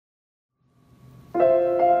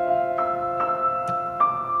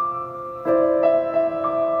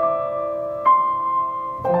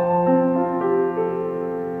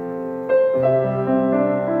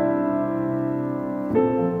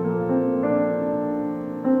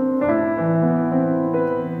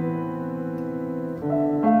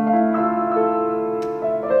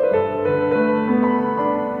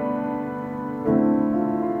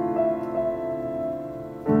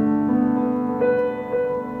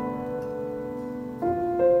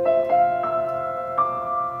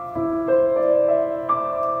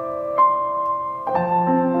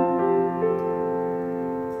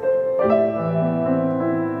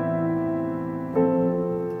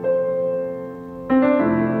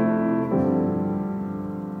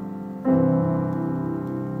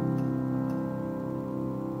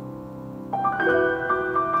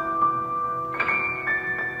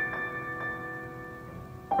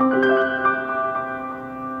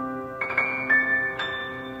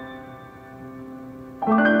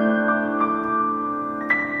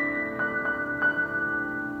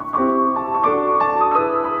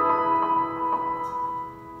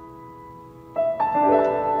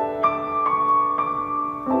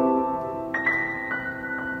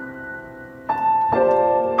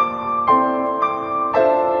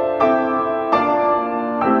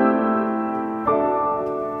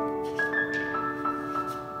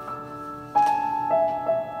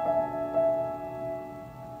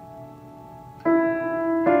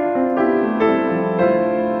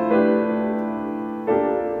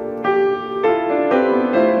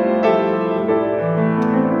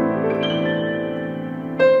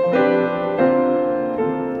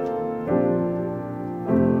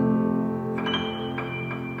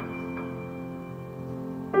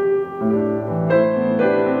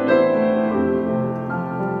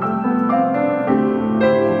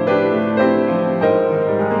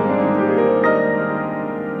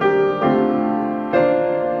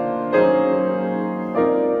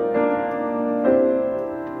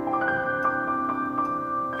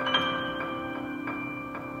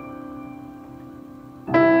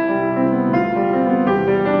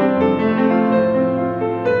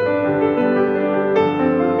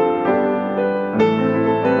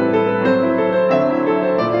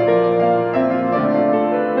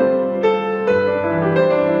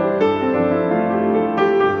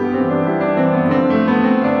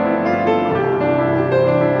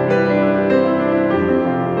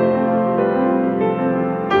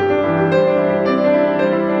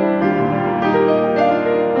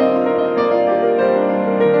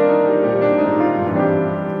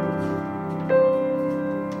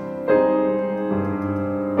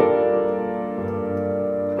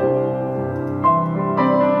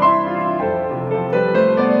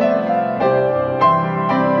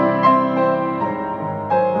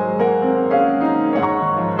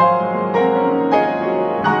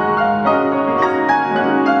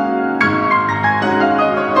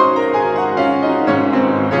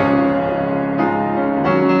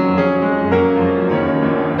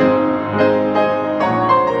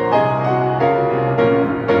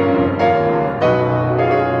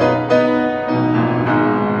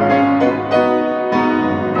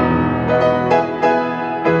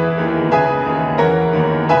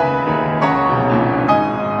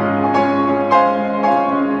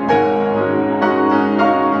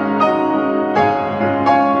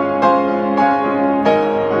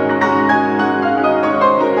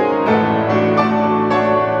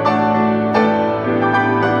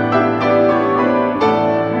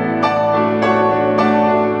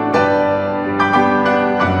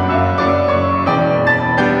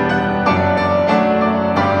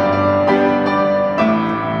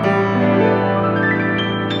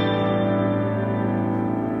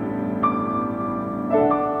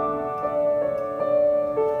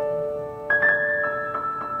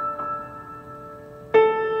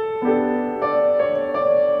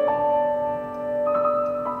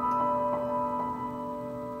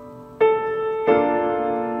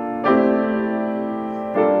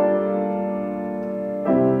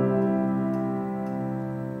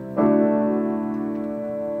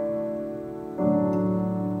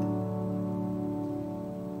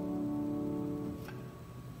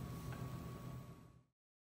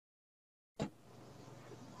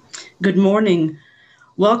Good morning.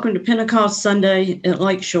 Welcome to Pentecost Sunday at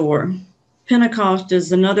Lakeshore. Pentecost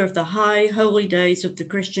is another of the high holy days of the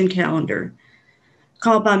Christian calendar.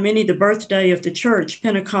 Called by many the birthday of the church,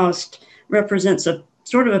 Pentecost represents a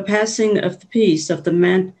sort of a passing of the peace of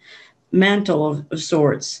the mantle of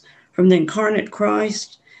sorts from the incarnate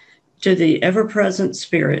Christ to the ever-present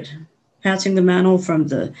Spirit, passing the mantle from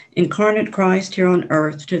the incarnate Christ here on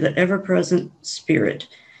earth to the ever-present Spirit,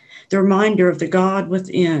 the reminder of the God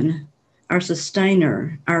within, our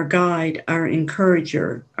sustainer, our guide, our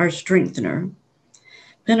encourager, our strengthener.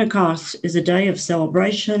 Pentecost is a day of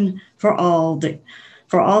celebration for all that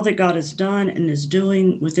God has done and is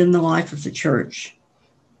doing within the life of the church.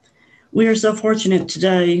 We are so fortunate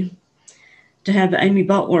today to have Amy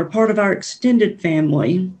Butler, part of our extended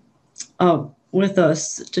family, with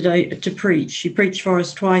us today to preach. She preached for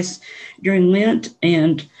us twice during Lent,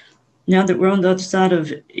 and now that we're on the other side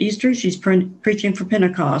of Easter, she's preaching for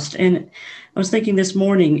Pentecost. And I was thinking this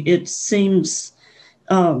morning, it seems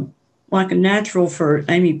like a natural for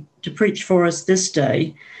Amy to preach for us this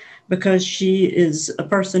day, because she is a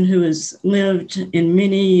person who has lived in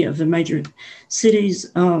many of the major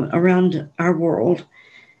cities around our world.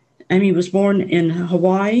 Amy was born in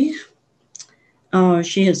Hawaii.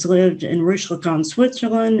 She has lived in Rüschlikon,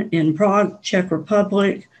 Switzerland, in Prague, Czech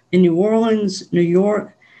Republic, in New Orleans, New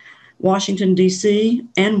York, Washington, D.C.,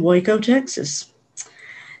 and Waco, Texas.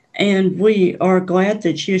 And we are glad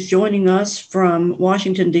that she is joining us from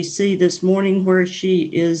Washington, D.C. this morning, where she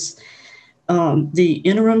is the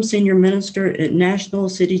interim senior minister at National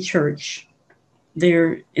City Church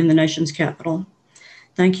there in the nation's capital.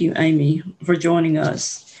 Thank you, Amy, for joining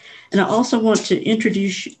us. And I also want to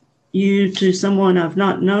introduce you to someone I've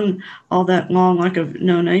not known all that long, like I've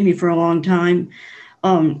known Amy for a long time.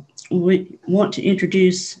 We want to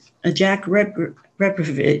introduce Jack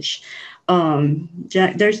Repovich.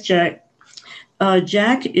 Jack, there's Jack.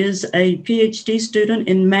 Jack is a PhD student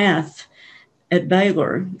in math at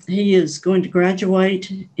Baylor. He is going to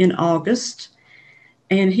graduate in August,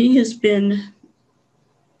 and he has been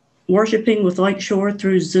worshiping with Lakeshore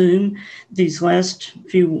through Zoom these last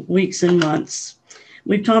few weeks and months.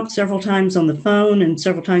 We've talked several times on the phone and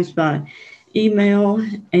several times by email,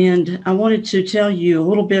 and I wanted to tell you a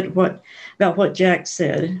little bit about what Jack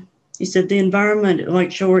said. He said, "The environment at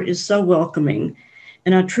Lakeshore is so welcoming,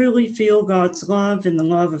 and I truly feel God's love and the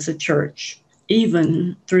love of the church,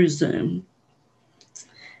 even through Zoom."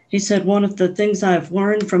 He said, "One of the things I've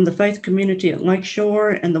learned from the faith community at Lakeshore,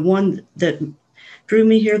 and the one that drew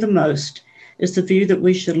me here the most, is the view that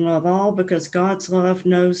we should love all because God's love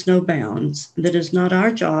knows no bounds. That is not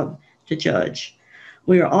our job to judge.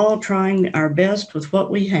 We are all trying our best with what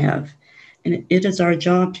we have, and it is our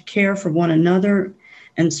job to care for one another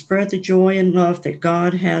and spread the joy and love that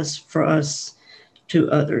God has for us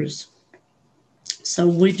to others." So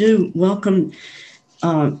we do welcome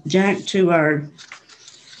Jack to our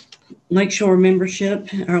Lakeshore membership,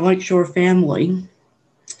 our Lakeshore family.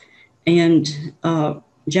 And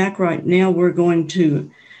Jack, right now we're going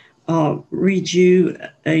to read you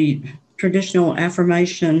a traditional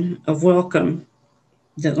affirmation of welcome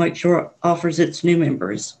that Lakeshore offers its new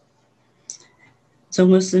members. So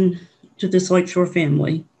listen to this Lakeshore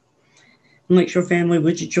family. Lakeshore family,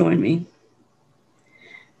 would you join me?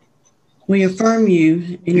 We affirm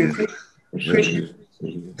you in your Christian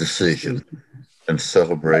decision and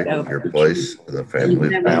celebrate your place in the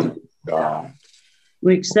family of God.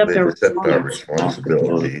 We accept our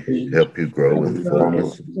responsibility to help you grow in the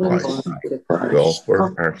fullness of Christ. We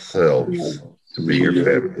offer ourselves to be your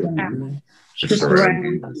family, to surround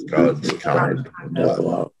you with God's kind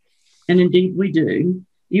love. And indeed we do.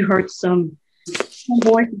 You heard some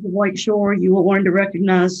voices of Lakeshore. You will learn to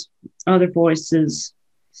recognize other voices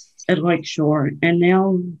at Lakeshore. And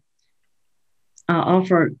now I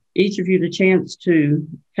offer each of you the chance to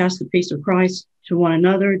pass the peace of Christ to one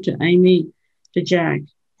another, to Amy, to Jack,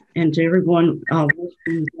 and to everyone working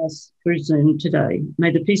with us through Zoom today.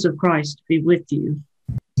 May the peace of Christ be with you.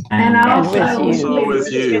 And also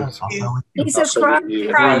with you. Peace of Christ.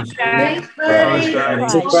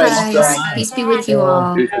 Peace be with you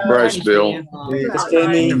all. Peace of Christ, Bill.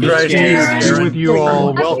 Christ be with you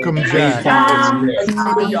all. Welcome, Jack.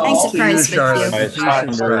 Thanks to Christ with you.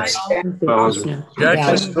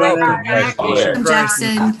 Jackson, welcome. Welcome,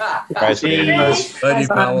 Jackson. Buddy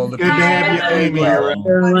Powell. Good to have you, Amy. Hello,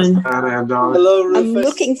 Rufus. I'm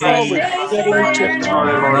looking forward to getting to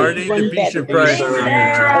Marty, the peace of Christ.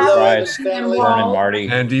 Hello, family. Morning, Marty.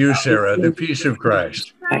 And to you, Sarah, the peace of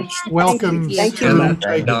Christ. Welcome, Thank you.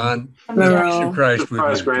 Don. The peace of Christ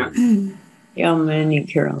with you. Yeah, Manny,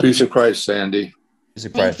 Carol. Peace of Christ, Sandy. Peace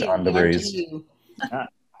of Christ on the breeze.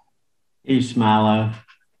 East Milo.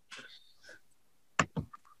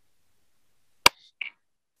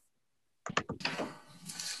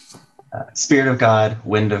 Spirit of God,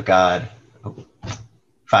 wind of God,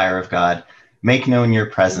 fire of God, make known your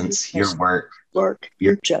presence, your work,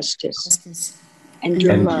 your Justice. and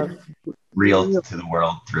your love real to the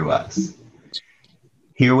world through us.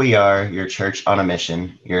 Here we are, your church on a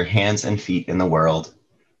mission, your hands and feet in the world.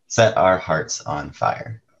 Set our hearts on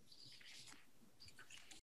fire.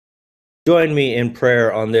 Join me in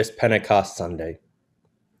prayer on this Pentecost Sunday.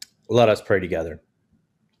 Let us pray together.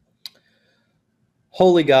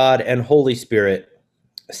 Holy God and Holy Spirit,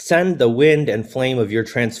 send the wind and flame of your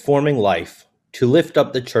transforming life to lift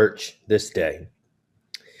up the church this day.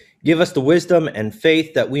 Give us the wisdom and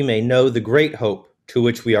faith that we may know the great hope to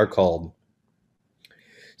which we are called.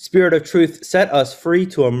 Spirit of truth, set us free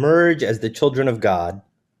to emerge as the children of God.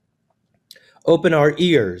 Open our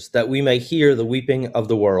ears that we may hear the weeping of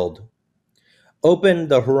the world. Open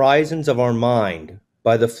the horizons of our mind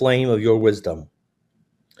by the flame of your wisdom.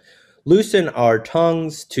 Loosen our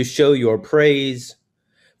tongues to show your praise,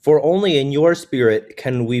 for only in your Spirit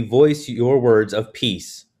can we voice your words of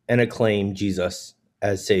peace and acclaim Jesus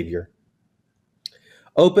as Savior.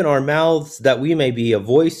 Open our mouths that we may be a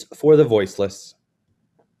voice for the voiceless.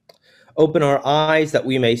 Open our eyes that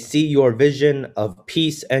we may see your vision of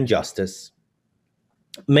peace and justice.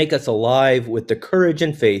 Make us alive with the courage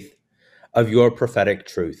and faith of your prophetic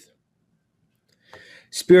truth.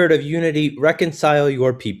 Spirit of unity, reconcile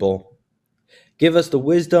your people. Give us the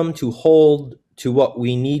wisdom to hold to what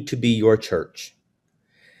we need to be your church.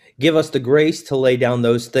 Give us the grace to lay down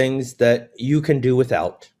those things that you can do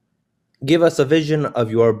without. Give us a vision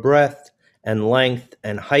of your breadth and length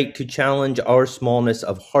and height to challenge our smallness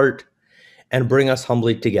of heart and bring us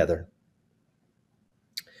humbly together.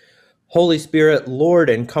 Holy Spirit, Lord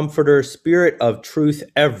and Comforter, Spirit of truth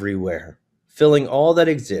everywhere, filling all that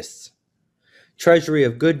exists, treasury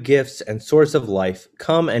of good gifts and source of life,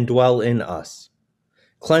 come and dwell in us.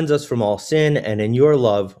 Cleanse us from all sin, and in your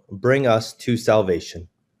love, bring us to salvation.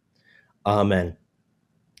 Amen.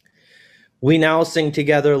 We now sing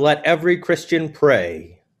together, Let Every Christian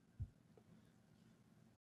Pray.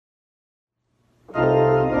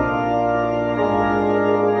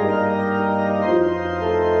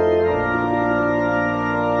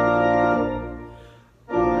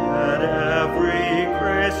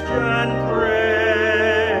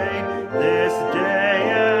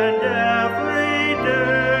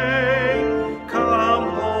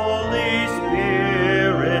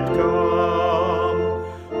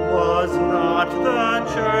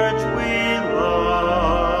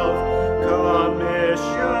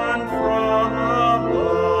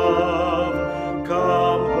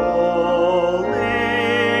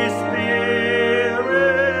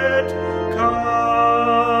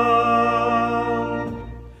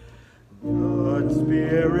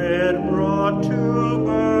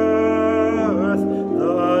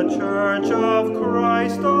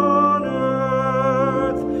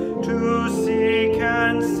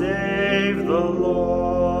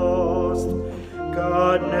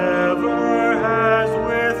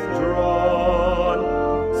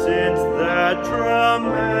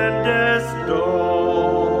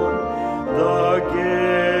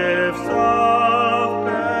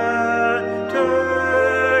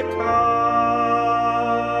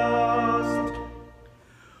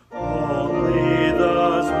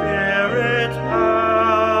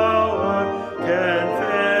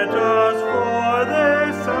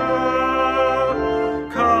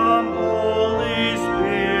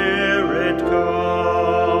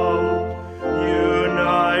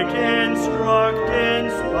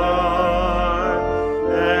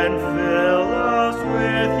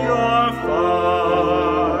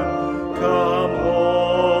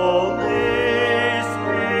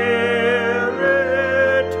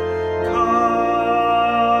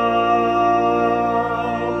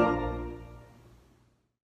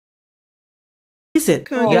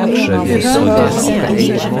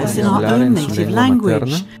 in our own native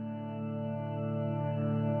language.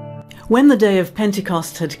 When the day of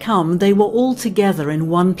Pentecost had come, they were all together in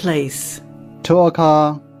one place.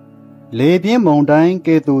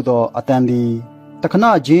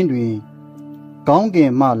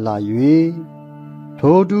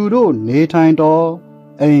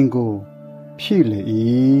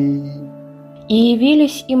 И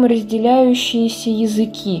явились им разделяющиеся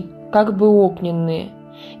языки, как бы огненные,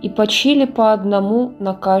 и почили по одному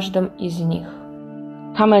на каждом из них.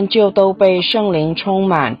 他们就都被圣灵充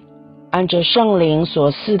满，按着圣灵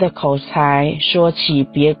所赐的口才说起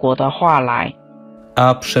别国的话来。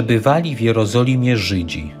 A przebywali w Jerozolimie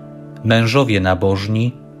Żydzi, mężowie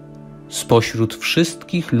nabożni, spośród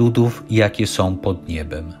wszystkich ludów, jakie są pod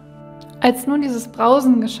niebem. Als nun dieses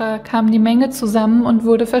Brausen geschah, kam die Menge zusammen und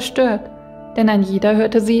wurde verstört, denn ein jeder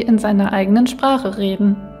hörte sie in seiner eigenen Sprache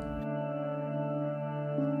reden.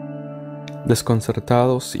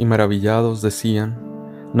 Desconcertados y maravillados decían,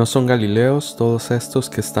 ¿no son Galileos todos estos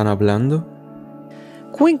que están hablando?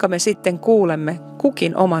 Kuinka me sitten kuulemme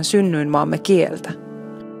kukin oman synnyinmaamme kieltä?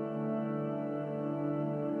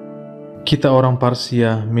 Kita orang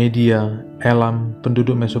Parsia, Media, Elam,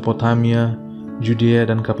 penduduk Mesopotamia, Judea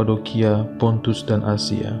dan Kapadokia, Pontus dan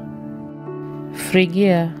Asia.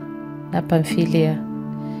 Frigia na Pamfilia,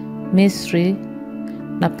 Misri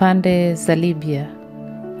na pande za Libya,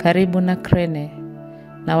 karibu na Krene,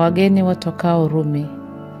 na wageni watokao Rumi,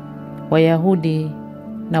 Wayahudi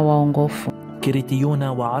na waongofu. كريتيون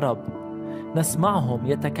وعرب نسمعهم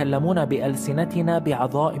يتكلمون بألسنتنا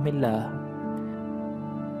بعظائم الله.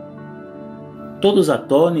 Todos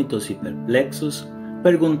atônitos e perplexos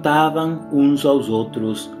perguntavam uns aos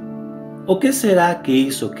outros: O que será que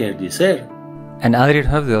isso quer dizer? En aðrir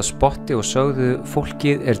höfðu á spotti og sögðu: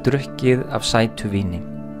 Fólkið drukkið af sætu víni.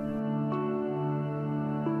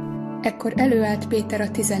 Ekkor előállt Péter a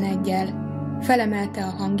 11-jel, felemelte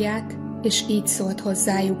a hangját, és így szólt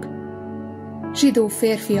hozzájuk: Zsidó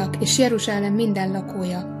férfiak és Jeruzsálem minden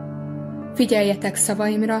lakója, figyeljetek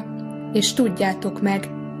szavaimra, és tudjátok meg,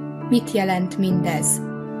 mit jelent mindez.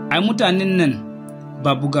 Ai mutanen nan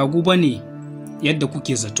ba bugagu bane yadda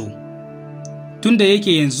kuke zato. Tunda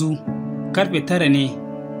yake yanzu karfe 9 ne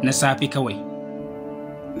na safe kawai.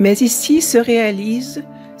 Mais ici se réalise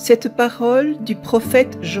cette parole du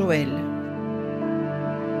prophète Joël.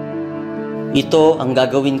 Ito ang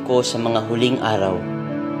gagawin ko sa mga huling araw.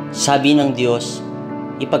 Sabi ng Diyos,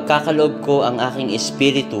 ipagkakaloob ko ang aking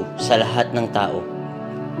espiritu sa lahat ng tao.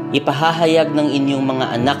 Ipahahayag ng inyong mga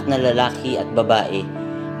anak na lalaki at babae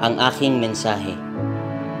ang aking mensahe.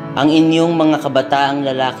 Ang inyong mga kabataang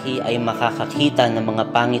lalaki ay makakakita ng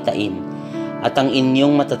mga pangitain at ang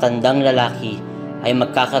inyong matatandang lalaki ay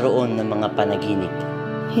magkakaroon ng mga panaginip.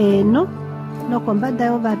 Heno, no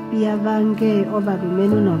kombada obapia bange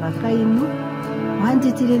obalumenu no bakainu,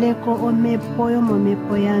 ohanditilileko omepo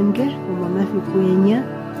yomomepo yange omomafikwenya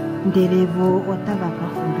nderevo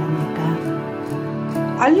otavakahunganika.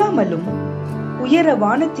 அல்லாமலும் உயர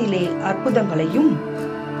வானத்திலே அற்புதங்களையும்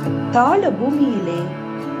தாழ பூமியிலே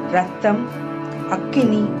இரத்தம்,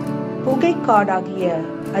 அக்கினி, புகைக்காடாகிய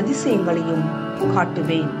அதிசயங்களையும்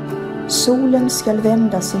காட்டுவேன். Solen skall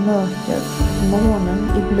vändas i mörker, månen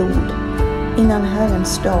i blod, innan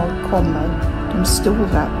Herrens dag kommer, den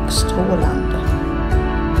stora och strålande.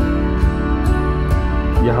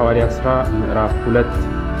 የሐዋርያት ሥራ ምዕራፍ 2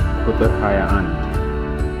 ቁጥር 21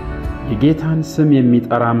 የጌታን ስም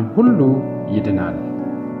የሚጠራም ሁሉ ይድናል።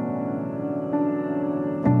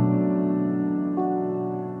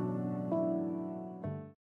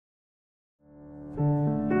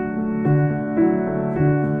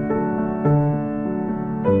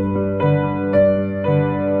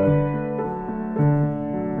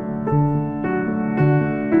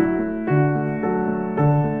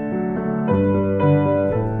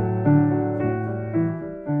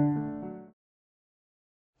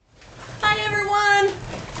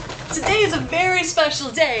 Today is a very special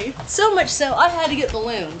day, so much so I had to get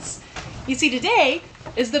balloons. You see, today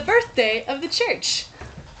is the birthday of the church.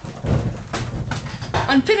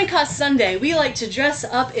 On Pentecost Sunday, we like to dress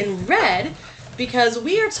up in red because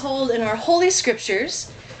we are told in our Holy Scriptures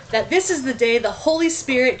that this is the day the Holy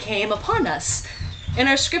Spirit came upon us. In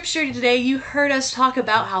our scripture today, you heard us talk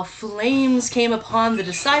about how flames came upon the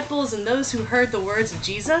disciples and those who heard the words of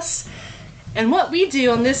Jesus. And what we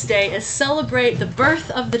do on this day is celebrate the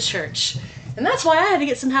birth of the church. And that's why I had to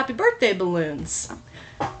get some happy birthday balloons.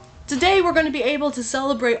 Today we're going to be able to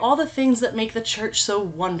celebrate all the things that make the church so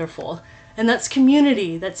wonderful. And that's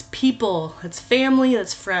community, that's people, that's family,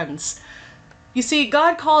 that's friends. You see,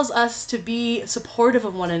 God calls us to be supportive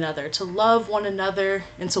of one another, to love one another,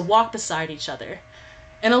 and to walk beside each other.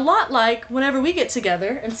 And a lot like whenever we get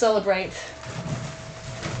together and celebrate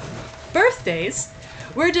birthdays,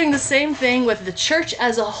 we're doing the same thing with the church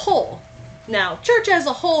as a whole. Now, church as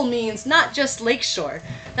a whole means not just Lakeshore.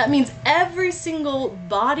 That means every single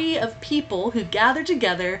body of people who gather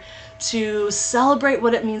together to celebrate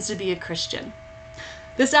what it means to be a Christian.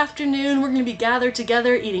 This afternoon, we're going to be gathered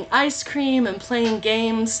together eating ice cream and playing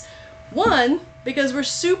games. One, because we're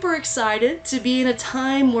super excited to be in a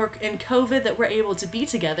time where in COVID that we're able to be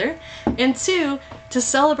together. And two, to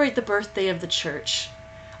celebrate the birthday of the church.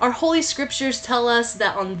 Our Holy Scriptures tell us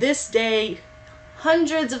that on this day,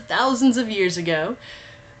 hundreds of thousands of years ago,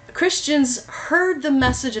 Christians heard the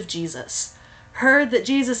message of Jesus, heard that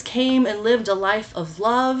Jesus came and lived a life of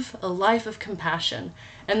love, a life of compassion,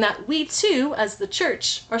 and that we too, as the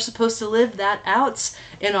church, are supposed to live that out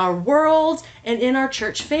in our world and in our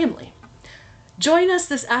church family. Join us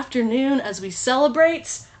this afternoon as we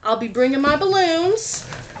celebrate. I'll be bringing my balloons,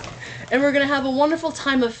 and we're going to have a wonderful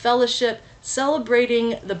time of fellowship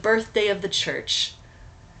celebrating the birthday of the church.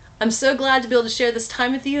 I'm so glad to be able to share this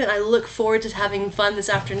time with you, and I look forward to having fun this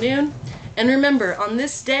afternoon. And remember, on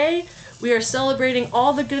this day, we are celebrating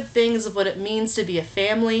all the good things of what it means to be a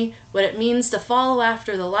family, what it means to follow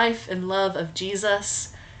after the life and love of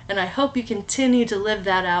Jesus, and I hope you continue to live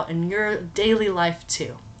that out in your daily life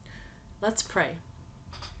too. Let's pray.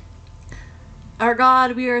 Our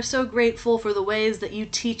God, we are so grateful for the ways that you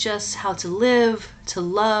teach us how to live, to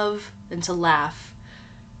love, and to laugh.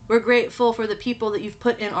 We're grateful for the people that you've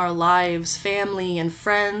put in our lives, family and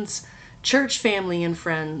friends, church family and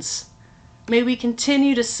friends. May we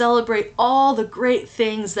continue to celebrate all the great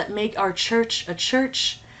things that make our church a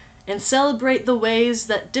church, and celebrate the ways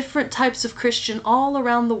that different types of Christian all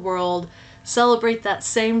around the world celebrate that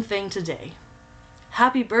same thing today.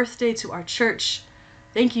 Happy birthday to our church.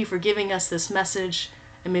 Thank you for giving us this message,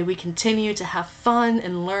 and may we continue to have fun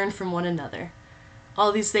and learn from one another.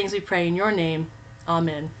 All these things we pray in your name.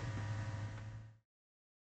 Amen.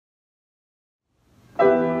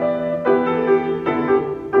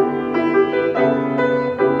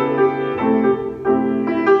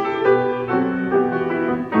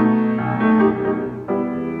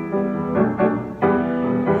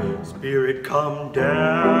 Spirit, come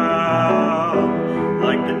down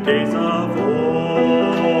like the days of old.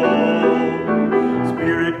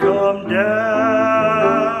 Spirit, come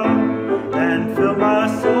down and fill my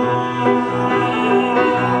soul.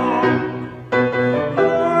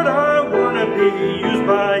 Lord, I want to be used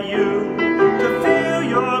by you to feel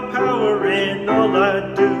your power in all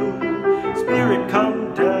I do. Spirit,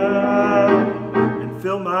 come down and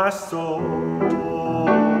fill my soul.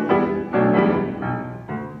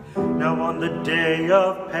 Now on the day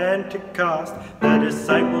of Pentecost, the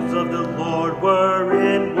disciples of the Lord were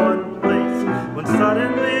in one place, when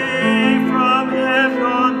suddenly from heaven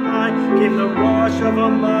on high came the rush of a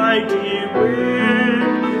mighty wind.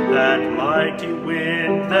 That mighty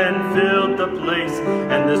wind then filled the place,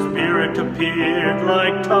 and the Spirit appeared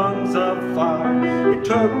like tongues of fire. It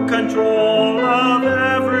took control of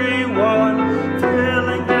everyone,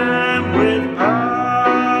 filling them with power.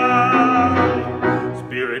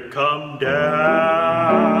 Spirit, come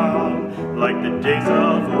down like the days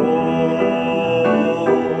of old.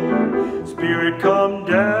 Spirit, come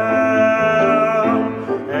down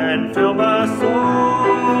and fill my soul.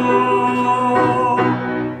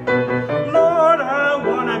 Lord, I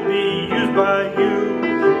want to be used by you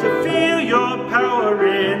to feel your power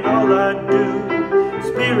in all I do.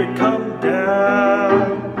 Spirit, come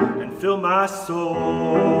down and fill my soul.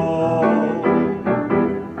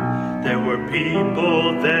 There were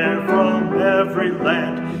people there from every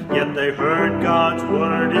land, yet they heard God's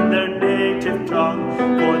word in their native tongue,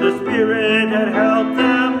 for the Spirit had helped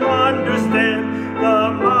them understand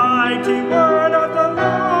the mighty word of the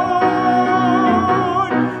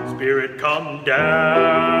Lord. Spirit, come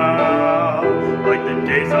down like the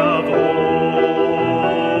days of old.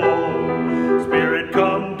 Spirit,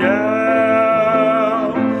 come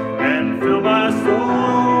down and fill my soul.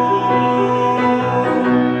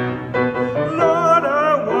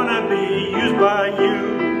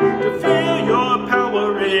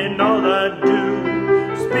 In all I do,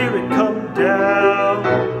 Spirit, come down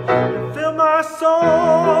and fill my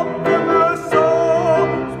soul, fill my soul.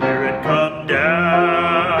 Spirit, come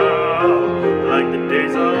down like the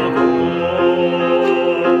days of old.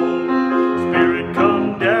 Spirit,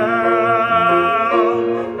 come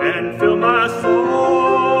down and fill my soul.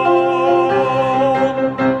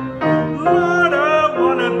 Lord, I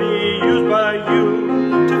want to be used by you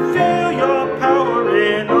to feel your power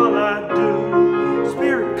in all I do.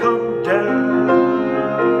 Spirit, come down.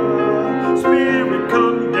 Spirit,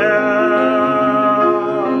 come down.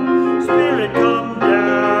 Spirit, come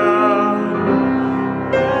down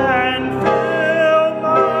and fill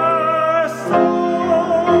my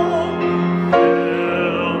soul.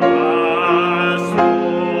 Fill my soul.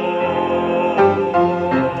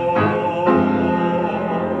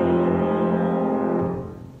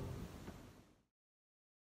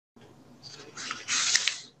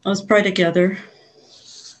 Let's pray together.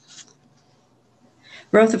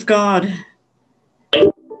 Breath of God,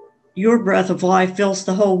 your breath of life fills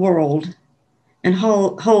the whole world and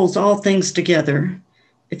holds all things together.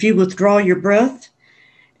 If you withdraw your breath,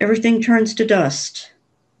 everything turns to dust.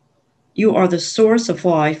 You are the source of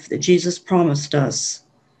life that Jesus promised us.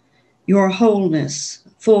 your wholeness,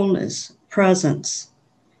 fullness, presence,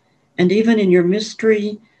 and even in your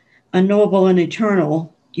mystery, unknowable and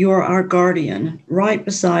eternal, you are our guardian, right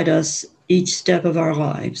beside us each step of our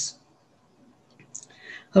lives.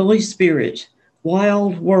 Holy Spirit,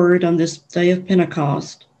 wild word on this day of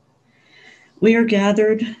Pentecost, we are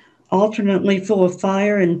gathered alternately full of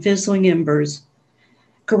fire and fizzling embers,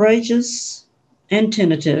 courageous and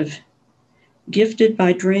tentative, gifted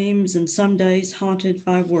by dreams and some days haunted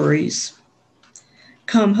by worries.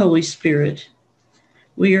 Come, Holy Spirit.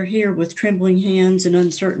 We are here with trembling hands and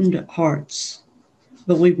uncertain hearts,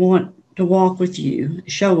 but we want to walk with you.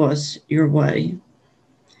 Show us your way.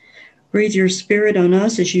 Breathe your Spirit on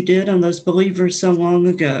us as you did on those believers so long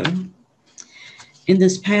ago. In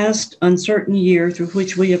this past uncertain year through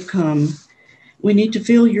which we have come, we need to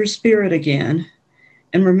feel your Spirit again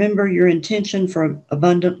and remember your intention for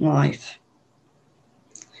abundant life.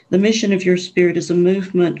 The mission of your Spirit is a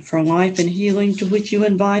movement for life and healing to which you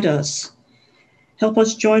invite us. Help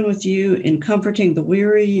us join with you in comforting the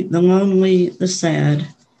weary, the lonely, the sad.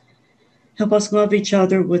 Help us love each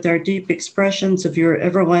other with our deep expressions of your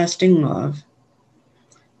everlasting love.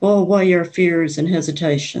 Blow away our fears and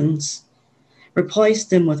hesitations. Replace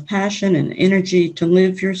them with passion and energy to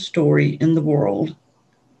live your story in the world.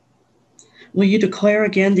 Will you declare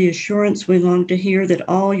again the assurance we long to hear that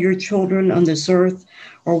all your children on this earth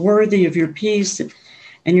are worthy of your peace,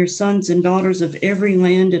 and your sons and daughters of every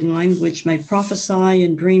land and language may prophesy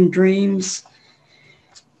and dream dreams?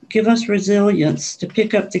 Give us resilience to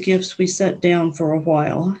pick up the gifts we set down for a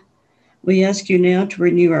while. We ask you now to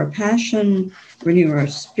renew our passion, renew our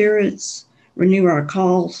spirits, renew our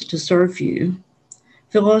calls to serve you.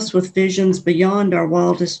 Fill us with visions beyond our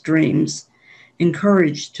wildest dreams,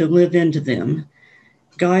 encouraged to live into them,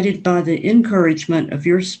 guided by the encouragement of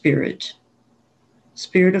your Spirit.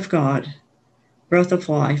 Spirit of God, breath of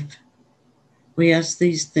life, we ask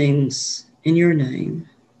these things in your name.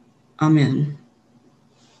 Amen.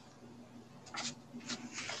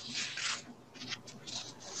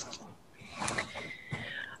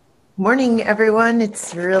 Morning, everyone.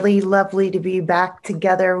 It's really lovely to be back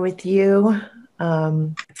together with you.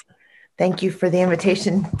 Thank you for the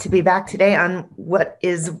invitation to be back today on what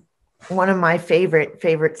is one of my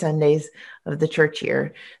favorite Sundays of the church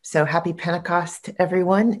year. So happy Pentecost,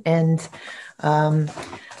 everyone. And I'd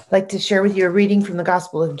like to share with you a reading from the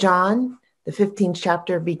Gospel of John, the 15th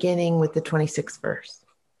chapter, beginning with the 26th verse.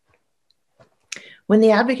 When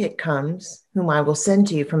the advocate comes, whom I will send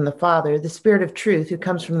to you from the Father, the Spirit of truth who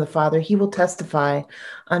comes from the Father, he will testify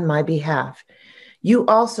on my behalf. You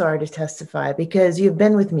also are to testify because you have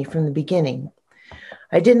been with me from the beginning.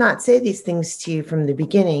 I did not say these things to you from the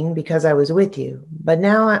beginning because I was with you, but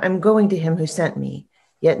now I'm going to him who sent me.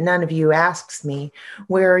 Yet none of you asks me,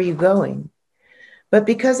 where are you going? But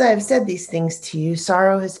because I have said these things to you,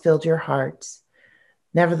 sorrow has filled your hearts.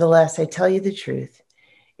 Nevertheless, I tell you the truth.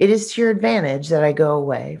 It is to your advantage that I go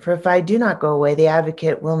away. For if I do not go away, the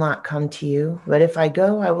advocate will not come to you. But if I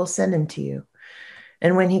go, I will send him to you.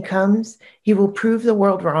 And when he comes, he will prove the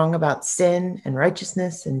world wrong about sin and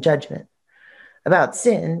righteousness and judgment. About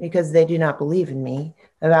sin, because they do not believe in me.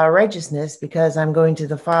 About righteousness, because I'm going to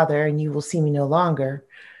the Father and you will see me no longer.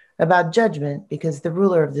 About judgment, because the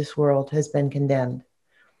ruler of this world has been condemned.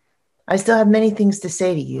 I still have many things to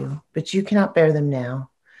say to you, but you cannot bear them now.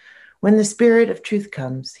 When the Spirit of truth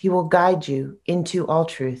comes, he will guide you into all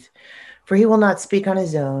truth, for he will not speak on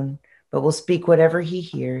his own, but will speak whatever he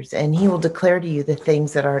hears, and he will declare to you the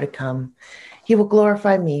things that are to come. He will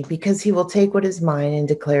glorify me, because he will take what is mine and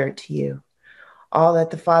declare it to you. All that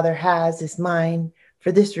the Father has is mine.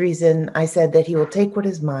 For this reason, I said that he will take what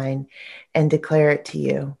is mine and declare it to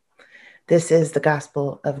you. This is the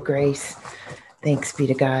gospel of grace. Thanks be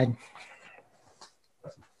to God.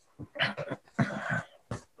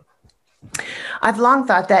 I've long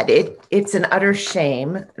thought that it's an utter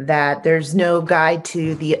shame that there's no guide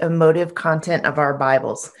to the emotive content of our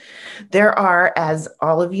Bibles. There are, as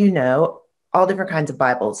all of you know, all different kinds of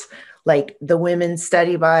Bibles, like the Women's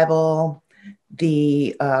Study Bible,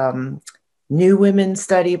 the New Women's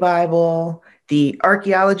Study Bible, the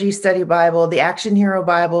Archaeology Study Bible, the Action Hero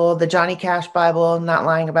Bible, the Johnny Cash Bible, not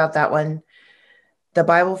lying about that one, the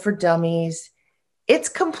Bible for Dummies. It's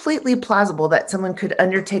completely plausible that someone could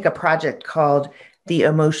undertake a project called the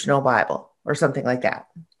Emotional Bible or something like that.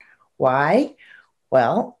 Why?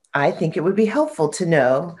 Well, I think it would be helpful to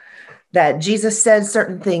know that Jesus said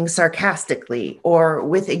certain things sarcastically or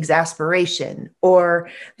with exasperation, or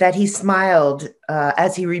that he smiled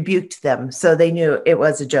as he rebuked them so they knew it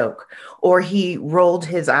was a joke, or he rolled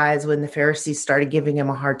his eyes when the Pharisees started giving him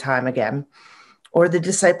a hard time again, or the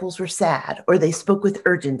disciples were sad, or they spoke with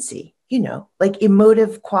urgency. like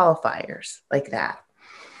emotive qualifiers like that.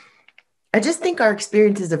 I just think our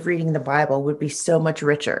experiences of reading the Bible would be so much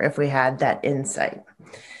richer if we had that insight.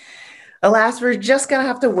 Alas, we're just going to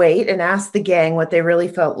have to wait and ask the gang what they really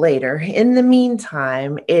felt later. In the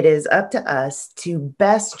meantime, it is up to us to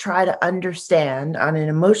best try to understand on an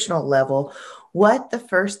emotional level what the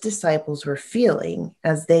first disciples were feeling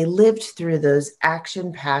as they lived through those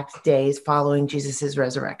action-packed days following Jesus'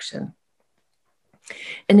 resurrection.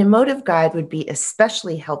 An emotive guide would be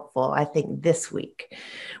especially helpful, I think, this week,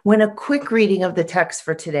 when a quick reading of the text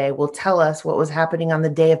for today will tell us what was happening on the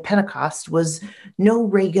day of Pentecost was no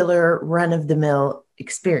regular run-of-the-mill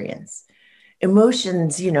experience.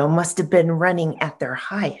 Emotions, must have been running at their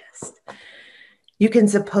highest. You can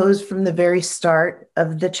suppose from the very start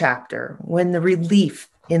of the chapter, when the relief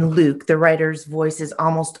in Luke, the writer's voice is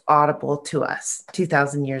almost audible to us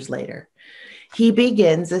 2,000 years later. He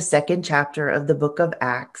begins the second chapter of the book of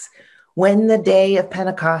Acts when the day of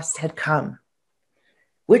Pentecost had come,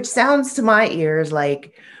 which sounds to my ears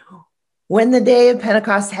like when the day of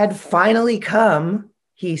Pentecost had finally come,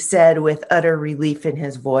 he said with utter relief in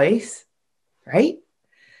his voice, right?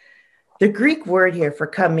 The Greek word here for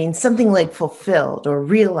come means something like fulfilled or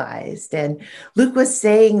realized. And Luke was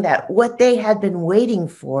saying that what they had been waiting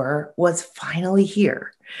for was finally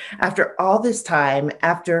here. After all this time,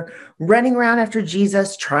 after running around after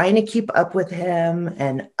Jesus, trying to keep up with him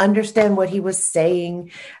and understand what he was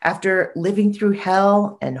saying, after living through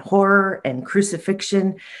hell and horror and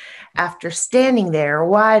crucifixion, after standing there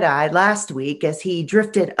wide-eyed last week as he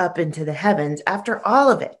drifted up into the heavens, after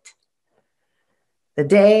all of it, the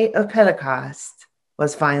day of Pentecost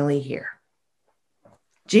was finally here.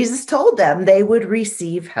 Jesus told them they would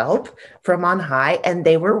receive help from on high, and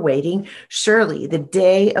they were waiting. Surely the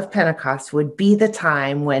day of Pentecost would be the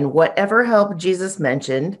time when whatever help Jesus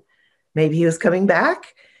mentioned, maybe he was coming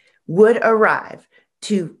back, would arrive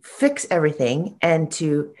to fix everything and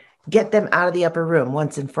to get them out of the upper room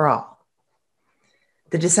once and for all.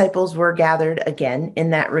 The disciples were gathered again in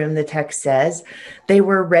that room, the text says. They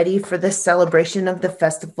were ready for the celebration of the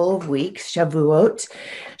Festival of Weeks, Shavuot.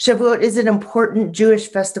 Shavuot is an important Jewish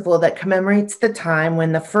festival that commemorates the time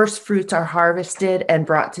when the first fruits are harvested and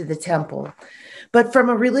brought to the temple. But from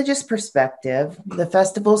a religious perspective, the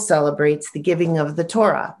festival celebrates the giving of the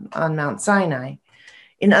Torah on Mount Sinai.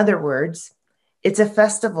 In other words, it's a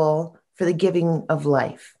festival for the giving of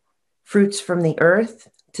life, fruits from the earth,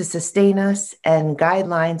 to sustain us, and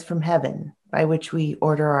guidelines from heaven by which we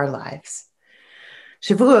order our lives.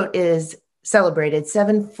 Shavuot is celebrated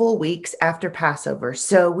 7 full weeks after Passover,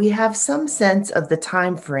 so we have some sense of the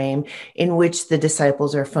time frame in which the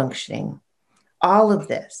disciples are functioning. All of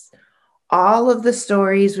this, all of the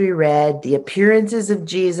stories we read, the appearances of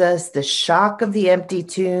Jesus, the shock of the empty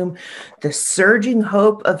tomb, the surging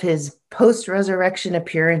hope of his post-resurrection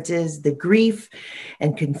appearances, the grief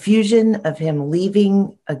and confusion of him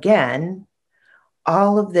leaving again,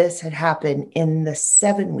 all of this had happened in the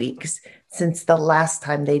 7 weeks since the last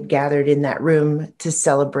time they'd gathered in that room to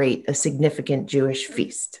celebrate a significant Jewish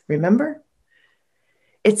feast. Remember?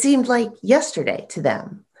 It seemed like yesterday to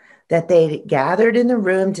them that they gathered in the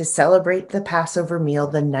room to celebrate the Passover meal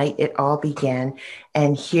the night it all began,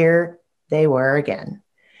 and here they were again,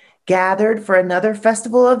 gathered for another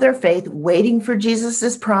festival of their faith, waiting for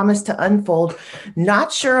Jesus' promise to unfold,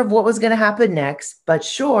 not sure of what was going to happen next, but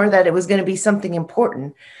sure that it was going to be something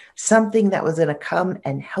important, something that was going to come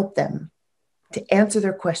and help them to answer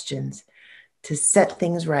their questions, to set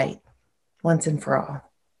things right once and for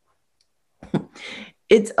all.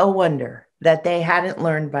 It's a wonder that they hadn't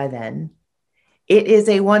learned by then. It is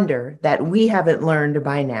a wonder that we haven't learned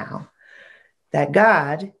by now that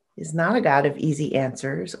God is not a God of easy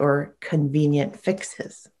answers or convenient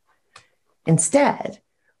fixes. Instead,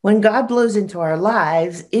 when God blows into our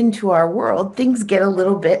lives, into our world, things get a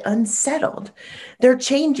little bit unsettled. They're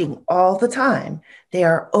changing all the time. They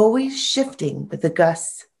are always shifting with the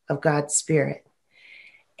gusts of God's Spirit.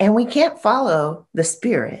 And we can't follow the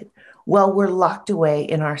Spirit while we're locked away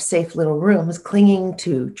in our safe little rooms, clinging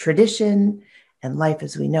to tradition and life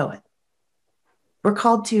as we know it. We're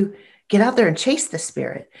called to get out there and chase the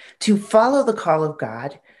Spirit, to follow the call of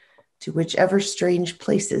God to whichever strange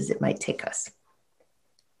places it might take us.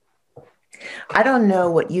 I don't know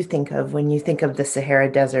what you think of when you think of the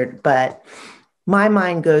Sahara Desert, but my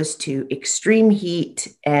mind goes to extreme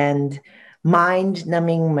heat and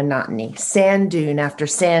mind-numbing monotony, sand dune after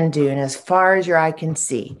sand dune as far as your eye can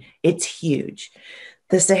see. It's huge.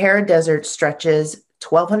 The Sahara Desert stretches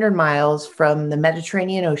 1,200 miles from the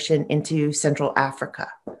Mediterranean Ocean into Central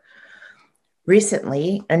Africa.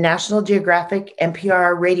 Recently, a National Geographic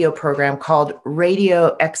NPR radio program called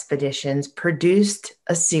Radio Expeditions produced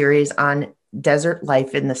a series on desert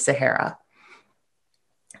life in the Sahara.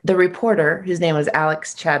 The reporter, whose name was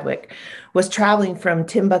Alex Chadwick, was traveling from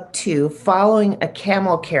Timbuktu following a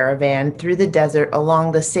camel caravan through the desert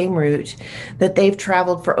along the same route that they've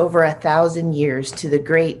traveled for over 1,000 years to the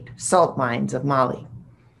great salt mines of Mali.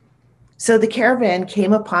 So the caravan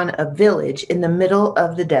came upon a village in the middle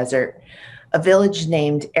of the desert, a village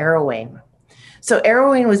named Arawain. So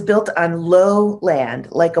Arawain was built on low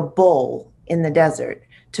land, like a bowl in the desert,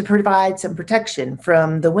 to provide some protection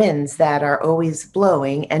from the winds that are always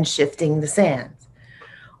blowing and shifting the sands.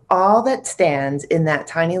 All that stands in that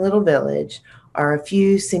tiny little village are a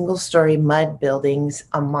few single-story mud buildings,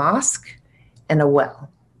 a mosque, and a well.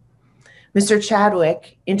 Mr.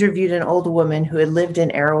 Chadwick interviewed an old woman who had lived in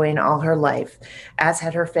Arawain all her life, as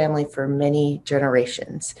had her family for many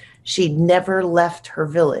generations. She'd never left her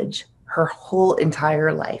village her whole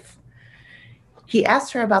entire life. He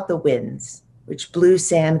asked her about the winds, which blew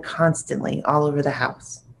sand constantly all over the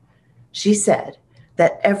house. She said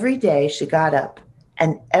that every day she got up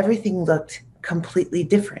and everything looked completely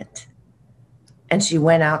different. And she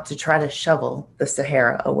went out to try to shovel the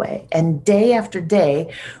Sahara away. And day after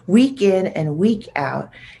day, week in and week out,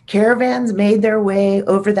 caravans made their way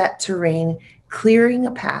over that terrain, clearing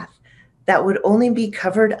a path that would only be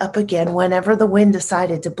covered up again whenever the wind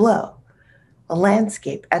decided to blow. A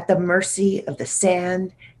landscape at the mercy of the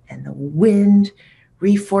sand and the wind,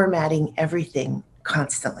 reformatting everything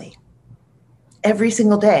constantly. Every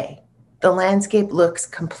single day, the landscape looks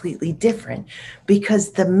completely different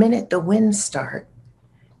because the minute the winds start,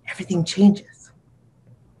 everything changes.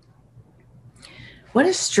 What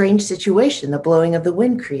a strange situation the blowing of the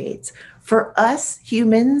wind creates. For us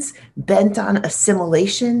humans bent on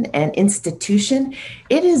assimilation and institution,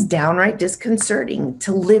 it is downright disconcerting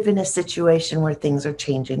to live in a situation where things are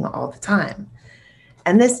changing all the time.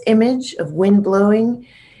 And this image of wind blowing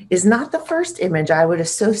is not the first image I would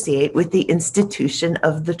associate with the institution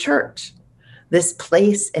of the church. This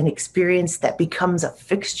place and experience that becomes a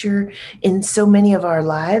fixture in so many of our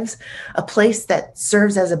lives, a place that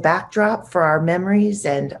serves as a backdrop for our memories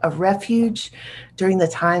and a refuge during the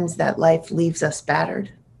times that life leaves us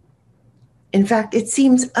battered. In fact, it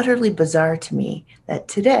seems utterly bizarre to me that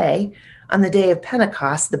today, on the day of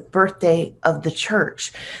Pentecost, the birthday of the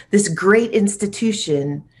church, this great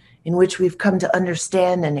institution in which we've come to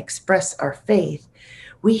understand and express our faith,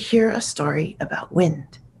 we hear a story about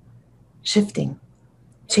wind, shifting,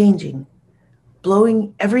 changing,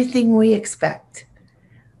 blowing everything we expect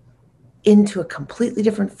into a completely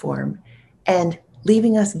different form and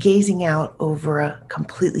leaving us gazing out over a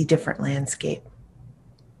completely different landscape.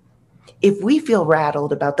 If we feel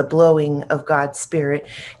rattled about the blowing of God's Spirit,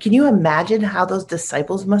 can you imagine how those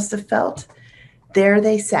disciples must have felt? There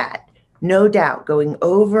they sat, no doubt going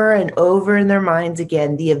over and over in their minds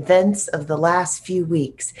again the events of the last few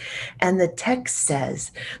weeks. And the text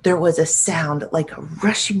says there was a sound like a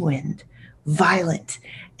rushing wind, violent,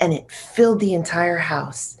 and it filled the entire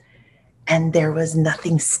house. And there was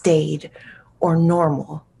nothing staid or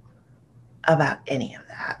normal about any of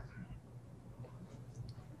that.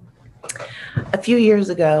 A few years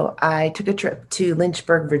ago, I took a trip to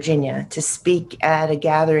Lynchburg, Virginia, to speak at a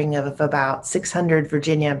gathering of about 600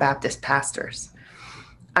 Virginia Baptist pastors.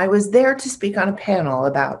 I was there to speak on a panel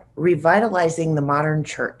about revitalizing the modern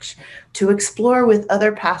church, to explore with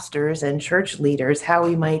other pastors and church leaders how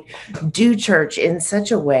we might do church in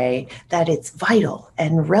such a way that it's vital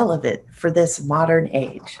and relevant for this modern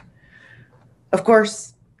age. Of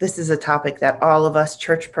course, this is a topic that all of us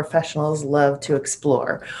church professionals love to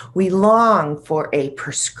explore. We long for a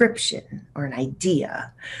prescription or an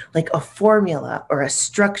idea, like a formula or a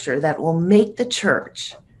structure that will make the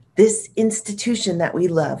church, this institution that we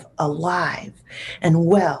love, alive and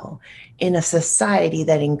well in a society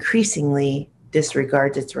that increasingly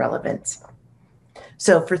disregards its relevance.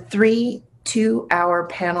 So for 3 2-hour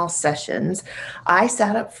panel sessions, I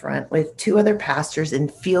sat up front with 2 other pastors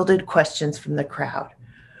and fielded questions from the crowd.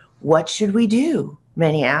 What should we do,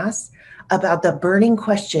 many asked, about the burning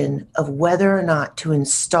question of whether or not to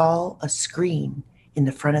install a screen in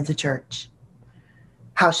the front of the church?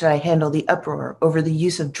 How should I handle the uproar over the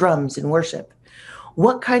use of drums in worship?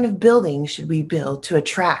 What kind of building should we build to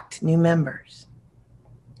attract new members?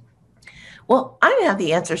 Well, I didn't have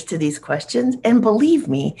the answers to these questions, and believe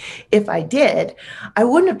me, if I did, I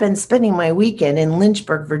wouldn't have been spending my weekend in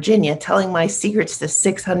Lynchburg, Virginia, telling my secrets to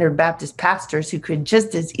 600 Baptist pastors who could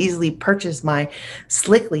just as easily purchase my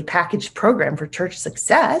slickly packaged program for church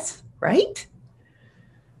success, right?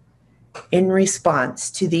 in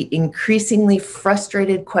response to the increasingly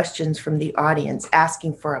frustrated questions from the audience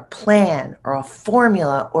asking for a plan or a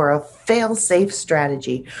formula or a fail-safe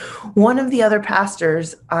strategy, one of the other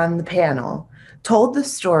pastors on the panel told the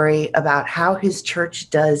story about how his church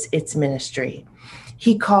does its ministry.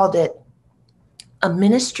 He called it a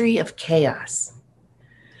ministry of chaos.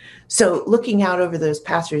 So looking out over those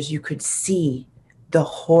pastors, you could see the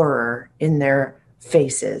horror in their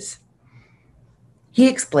faces. He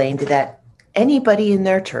explained that anybody in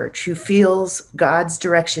their church who feels God's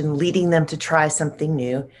direction leading them to try something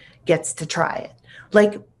new gets to try it.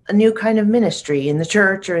 Like a new kind of ministry in the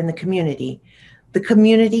church or in the community. The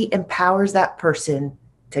community empowers that person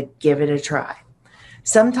to give it a try.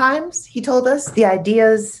 Sometimes, he told us, the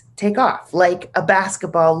ideas take off, like a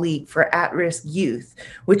basketball league for at-risk youth,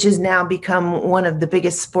 which has now become one of the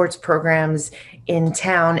biggest sports programs in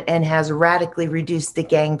town and has radically reduced the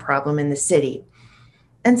gang problem in the city.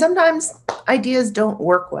 And sometimes ideas don't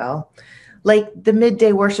work well, like the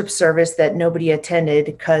midday worship service that nobody attended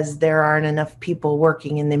because there aren't enough people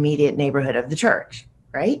working in the immediate neighborhood of the church,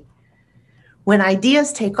 right? When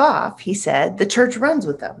ideas take off, he said, the church runs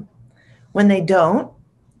with them. When they don't,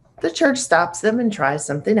 the church stops them and tries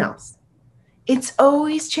something else. It's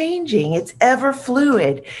always changing. It's ever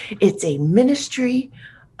fluid. It's a ministry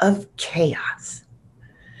of chaos.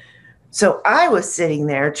 So I was sitting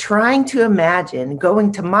there trying to imagine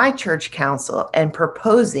going to my church council and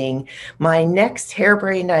proposing my next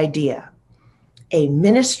harebrained idea, a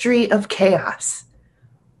ministry of chaos,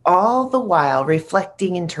 all the while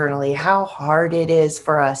reflecting internally how hard it is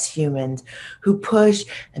for us humans who push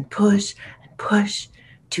and push and push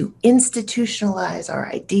to institutionalize our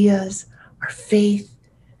ideas, our faith,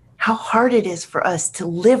 how hard it is for us to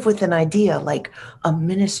live with an idea like a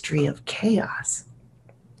ministry of chaos.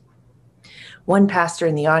 One pastor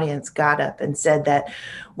in the audience got up and said that,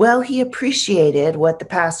 well, he appreciated what the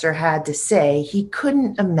pastor had to say. He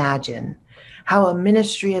couldn't imagine how a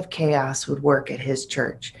ministry of chaos would work at his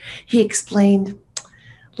church. He explained,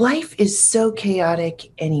 life is so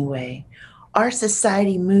chaotic anyway. Our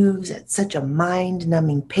society moves at such a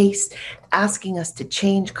mind-numbing pace, asking us to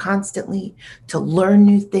change constantly, to learn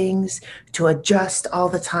new things, to adjust all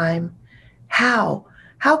the time. How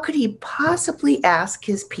could he possibly ask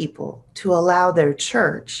his people to allow their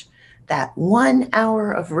church that 1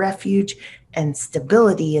 hour of refuge and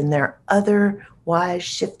stability in their otherwise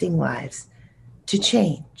shifting lives to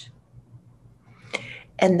change?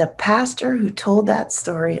 And the pastor who told that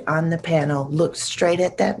story on the panel looked straight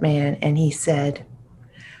at that man and he said,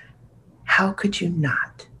 how could you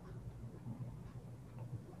not?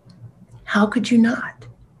 How could you not?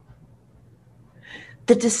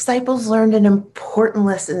 The disciples learned an important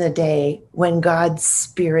lesson the day when God's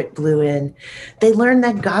Spirit blew in. They learned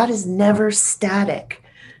that God is never static.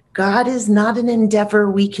 God is not an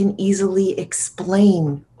endeavor we can easily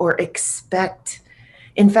explain or expect.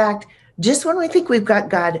 In fact, just when we think we've got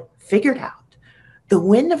God figured out, the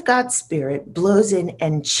wind of God's Spirit blows in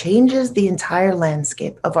and changes the entire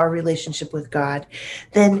landscape of our relationship with God,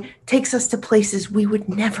 then takes us to places we would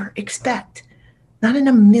never expect, not in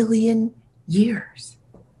a million years.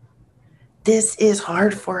 This is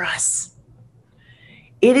hard for us.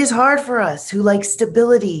 It is hard for us who like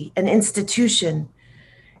stability and institution.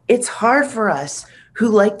 It's hard for us who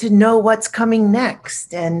like to know what's coming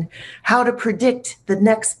next and how to predict the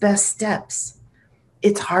next best steps.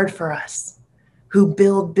 It's hard for us who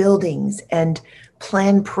build buildings and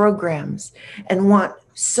plan programs and want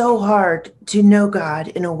so hard to know God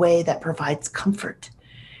in a way that provides comfort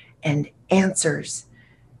and answers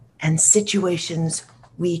and situations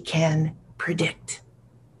we can predict.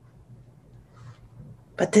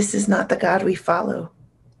 But this is not the God we follow.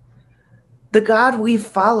 The God we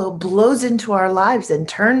follow blows into our lives and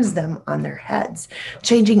turns them on their heads,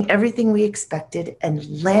 changing everything we expected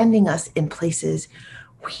and landing us in places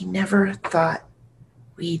we never thought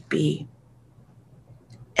we'd be.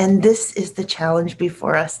 And this is the challenge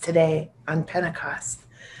before us today on Pentecost.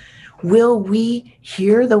 Will we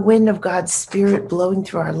hear the wind of God's Spirit blowing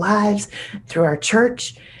through our lives, through our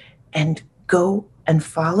church, and go and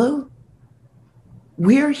follow?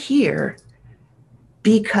 We're here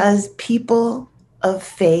because people of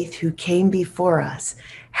faith who came before us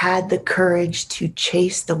had the courage to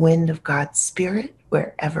chase the wind of God's Spirit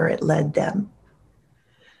wherever it led them.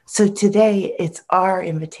 So today it's our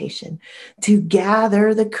invitation to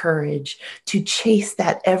gather the courage to chase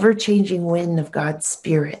that ever-changing wind of God's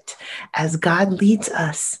Spirit as God leads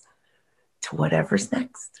us to whatever's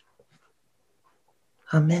next.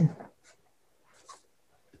 Amen.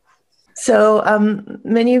 So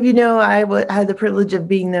many of you know I had the privilege of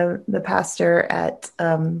being the pastor at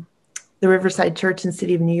the Riverside Church in the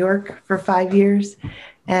city of New York for 5 years.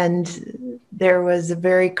 And there was a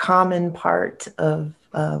very common part of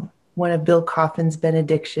one of Bill Coffin's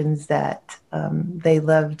benedictions that they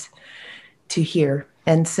loved to hear.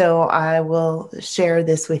 And so I will share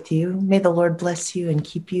this with you. May the Lord bless you and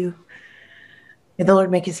keep you. May the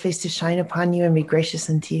Lord make his face to shine upon you and be gracious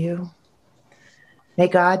unto you. May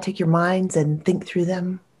God take your minds and think through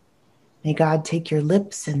them. May God take your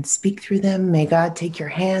lips and speak through them. May God take your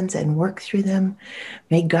hands and work through them.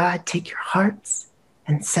 May God take your hearts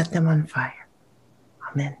and set them on fire.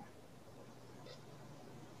 Amen.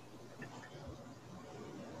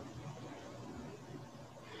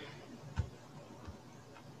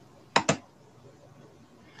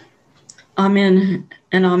 Amen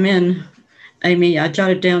and amen. Amy, I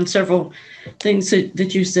jotted down several things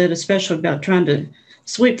that you said, especially about trying to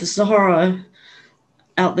sweep the Sahara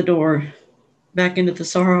out the door, back into the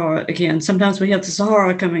Sahara again. Sometimes we have the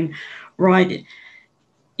Sahara coming right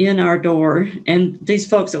in our door. And these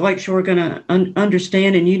folks at Lakeshore are going to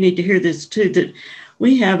understand, and you need to hear this too, that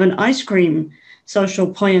we have an ice cream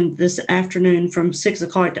social planned this afternoon from 6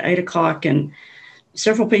 o'clock to 8 o'clock. And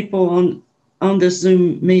several people on this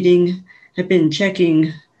Zoom meeting have been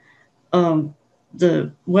checking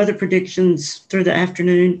the weather predictions through the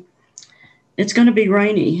afternoon. It's going to be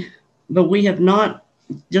rainy, but we have not,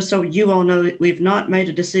 just so you all know, we've not made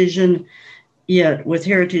a decision yet with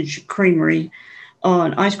Heritage Creamery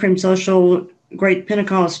on ice cream social, great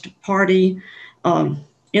Pentecost party.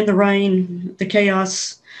 In the rain, the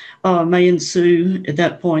chaos may ensue at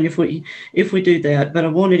that point if we do that. But I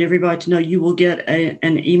wanted everybody to know you will get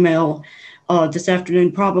an email this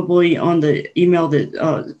afternoon, probably on the email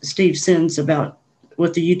that Steve sends about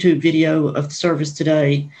with the YouTube video of the service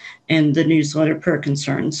today and the newsletter Prayer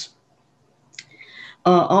Concerns.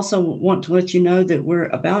 Also want to let you know that we're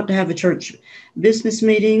about to have a church business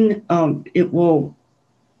meeting. There will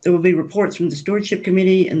be reports from the Stewardship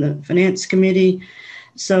Committee and the Finance Committee.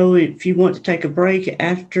 So if you want to take a break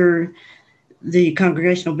after the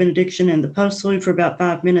congregational benediction and the postlude for about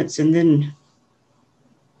 5 minutes, and then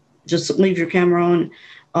just leave your camera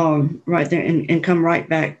on right there and come right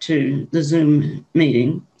back to the Zoom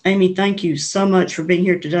meeting. Amy, thank you so much for being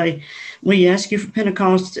here today. We asked you for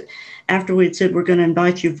Pentecost after we had said we're going to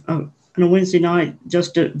invite you on a Wednesday night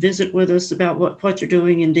just to visit with us about what you're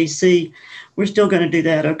doing in DC. We're still going to do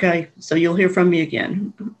that, okay? So you'll hear from me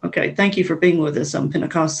again. Okay, thank you for being with us on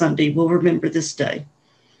Pentecost Sunday. We'll remember this day.